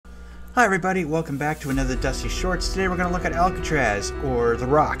Hi everybody, welcome back to another Dustee Shorts. Today we're going to look at Alcatraz, or The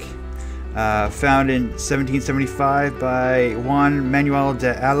Rock. Found in 1775 by Juan Manuel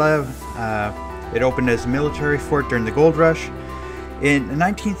de Ala. It opened as a military fort during the gold rush. In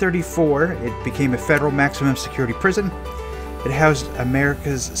 1934, it became a federal maximum security prison. It housed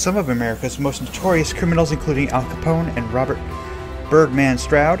some of America's most notorious criminals, including Al Capone and Robert Bergman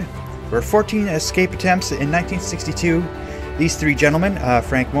Stroud. There were 14 escape attempts in 1962. These three gentlemen,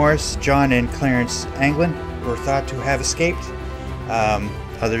 Frank Morris, John and Clarence Anglin, were thought to have escaped.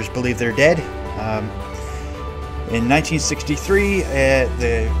 Others believe they're dead. In 1963,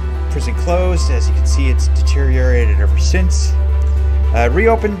 the prison closed. As you can see, it's deteriorated ever since.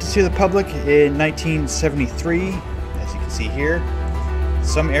 Reopened to the public in 1973, as you can see here.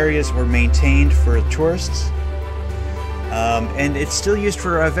 Some areas were maintained for tourists. And it's still used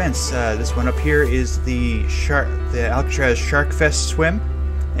for events. This one up here is the Alcatraz Shark Fest swim,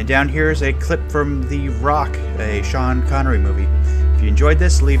 and down here is a clip from The Rock, a Sean Connery movie. If you enjoyed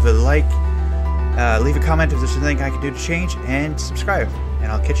this, leave a like, leave a comment if there's anything I can do to change, and subscribe.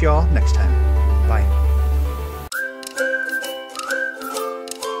 And I'll catch you all next time. Bye.